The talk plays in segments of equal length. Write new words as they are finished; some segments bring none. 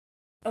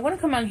I want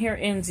to come on here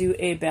and do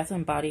a Bath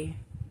and Body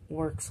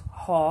Works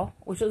haul,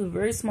 which is a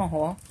very small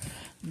haul,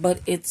 but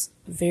it's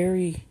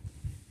very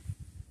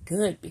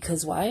good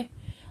because why?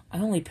 I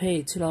only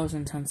paid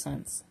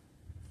 $2.10,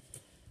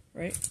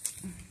 right?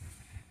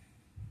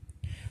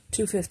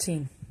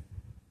 $2.15.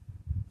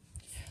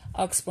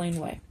 I'll explain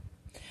why.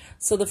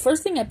 So the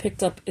first thing I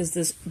picked up is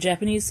this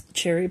Japanese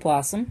cherry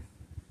blossom.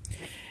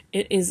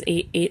 It is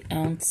a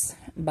 8-ounce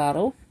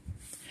bottle.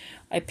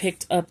 I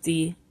picked up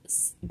the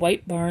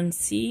White Barn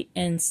Sea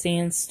and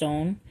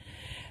Sandstone.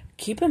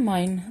 Keep in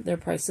mind their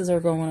prices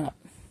are going up.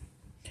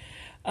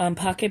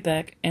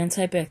 PocketBac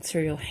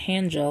antibacterial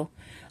hand gel.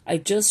 I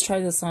just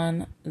tried this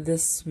on.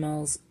 This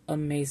smells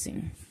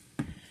amazing.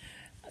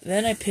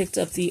 Then I picked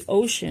up the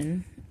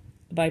Ocean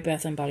by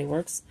Bath and Body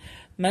Works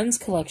Men's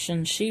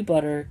Collection Shea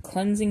Butter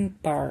Cleansing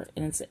Bar,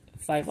 and it's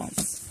 5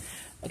 ounce.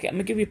 Okay, I'm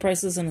gonna give you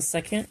prices in a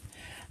second.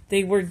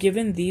 They were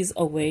giving these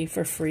away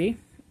for free,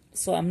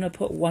 so I'm gonna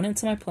put one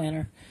into my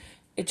planner.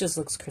 It just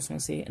looks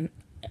Christmassy, and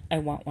I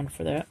want one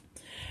for that.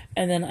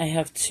 And then I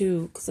have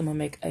 2 because I'm gonna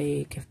make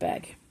a gift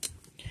bag,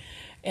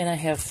 and I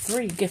have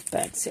 3 gift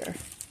bags here.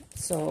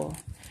 So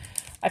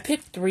I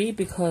picked 3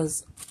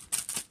 because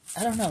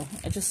I don't know.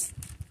 I just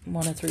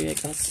wanted 3, I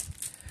guess.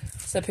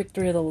 So I picked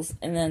 3 of those,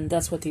 and then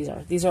that's what these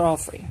are. These are all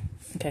free.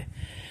 Okay,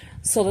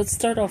 so let's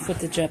start off with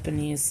the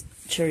Japanese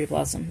cherry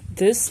blossom.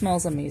 This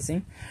smells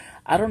amazing.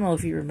 I don't know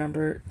if you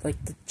remember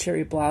like the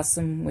cherry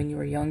blossom when you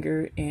were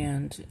younger,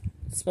 and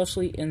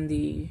especially in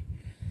the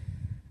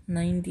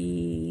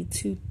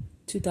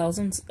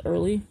 2000s,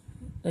 early,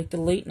 like the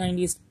late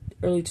 90s,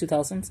 early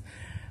 2000s,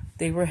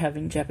 they were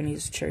having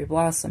Japanese cherry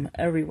blossom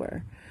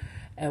everywhere.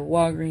 At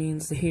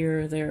Walgreens,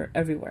 here, there,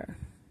 everywhere.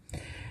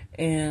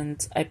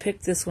 And I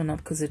picked this one up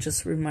because it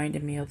just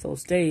reminded me of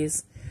those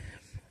days.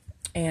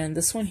 And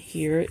this one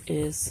here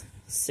is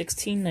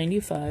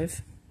 $16.95.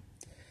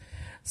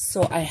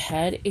 So I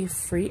had a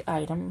free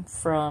item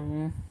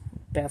from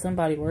Bath and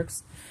Body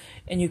Works,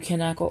 and you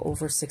cannot go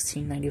over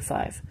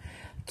 $16.95.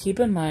 Keep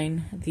in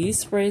mind, these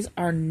sprays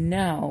are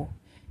now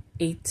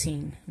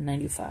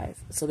 $18.95.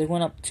 So they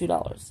went up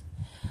 $2.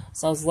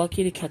 So I was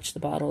lucky to catch the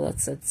bottle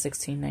that said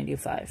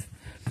 $16.95.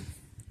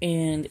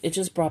 And it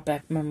just brought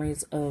back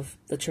memories of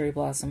the cherry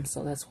blossom,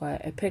 so that's why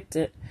I picked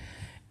it.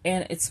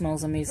 And it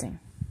smells amazing.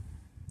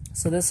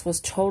 So this was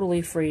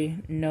totally free,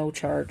 no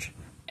charge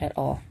at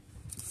all.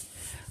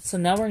 So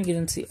now we're going to get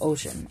into the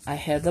Ocean. I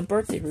had the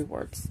birthday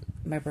rewards.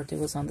 My birthday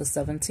was on the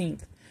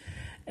 17th.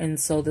 And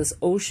so this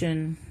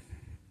Ocean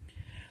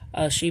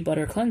Shea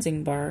Butter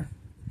Cleansing Bar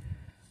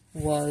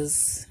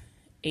was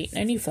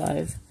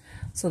 $8.95.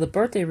 So the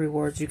birthday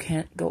rewards, you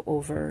can't go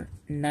over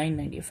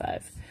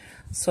 $9.95.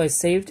 So I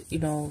saved,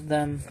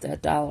 them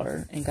that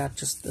 $1 and got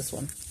just this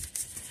one.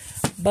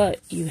 But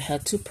you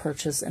had to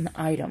purchase an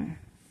item.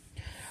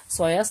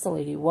 So I asked the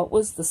lady, what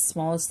was the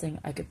smallest thing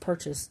I could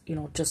purchase,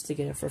 just to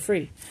get it for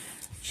free?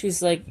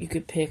 She's like, you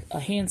could pick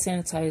a hand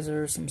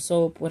sanitizer, some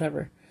soap,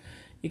 whatever.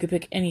 You could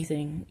pick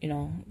anything,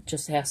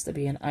 just has to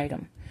be an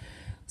item.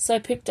 So I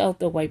picked out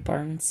the White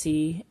Barn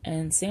Sea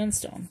and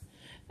Sandstone.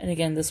 And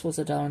again, this was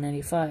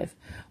 $1.95.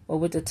 Well,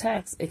 with the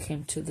tax, it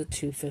came to the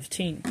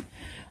 $2.15.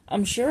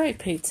 I'm sure I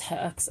paid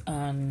tax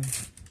on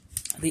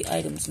the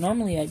items.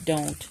 Normally, I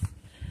don't.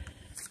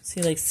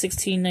 See, like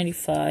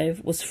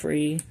 $16.95 was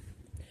free.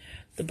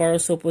 The bar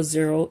of soap was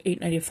 $0.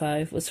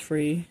 $8.95 was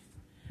free.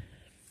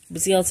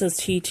 But see how it says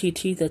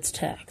TTT? That's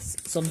tax.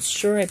 So I'm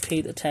sure I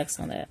paid the tax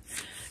on that.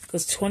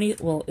 Because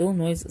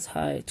Illinois is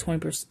high.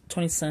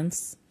 20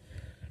 cents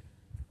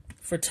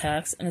for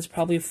tax. And it's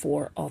probably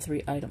for all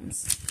 3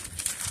 items.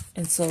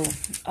 And so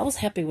I was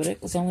happy with it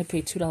because I only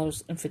paid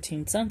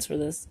 $2.15 for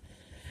this.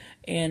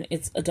 And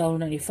it's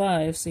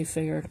 $1.95, so you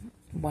figured,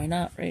 why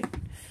not, right?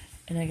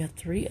 And I got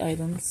 3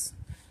 items,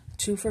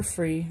 2 for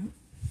free,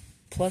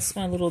 plus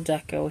my little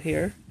deco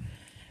here,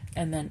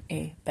 and then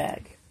a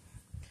bag.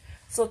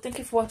 So thank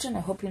you for watching.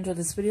 I hope you enjoyed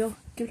this video.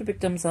 Give it a big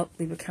thumbs up,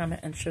 leave a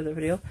comment, and share the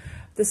video.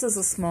 This is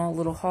a small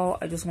little haul.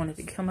 I just wanted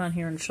to come on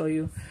here and show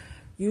you.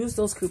 Use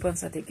those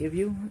coupons that they give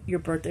you, your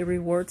birthday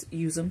rewards,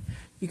 use them.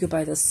 You could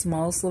buy the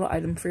smallest little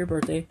item for your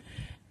birthday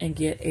and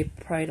get a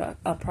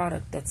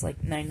product that's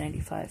like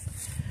 $9.95.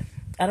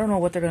 I don't know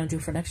what they're going to do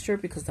for next year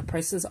because the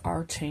prices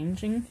are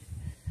changing.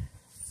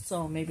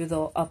 So maybe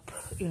they'll up,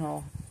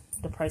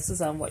 the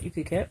prices on what you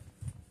could get.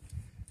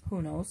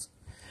 Who knows?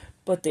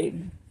 But they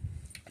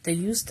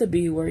used to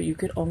be where you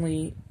could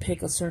only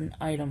pick a certain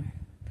item.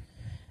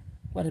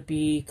 Whether it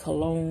be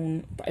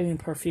cologne,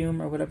 perfume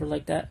or whatever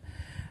like that.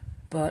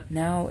 But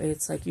now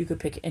it's like you could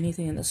pick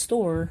anything in the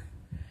store,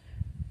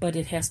 but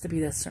it has to be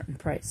that certain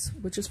price,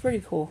 which is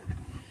pretty cool.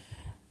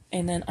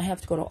 And then I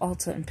have to go to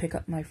Ulta and pick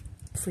up my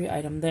free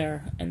item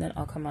there, and then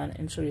I'll come on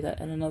and show you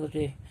that in another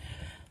day.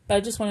 But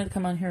I just wanted to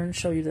come on here and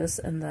show you this,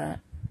 and that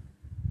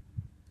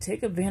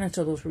take advantage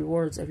of those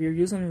rewards. If you're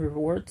using the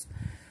rewards,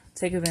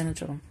 take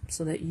advantage of them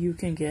so that you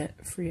can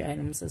get free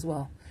items as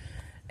well.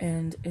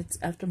 And it's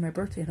after my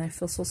birthday, and I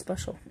feel so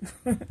special.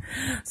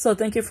 So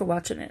thank you for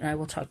watching, and I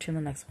will talk to you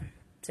in the next one.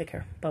 Take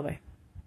care. Bye-bye.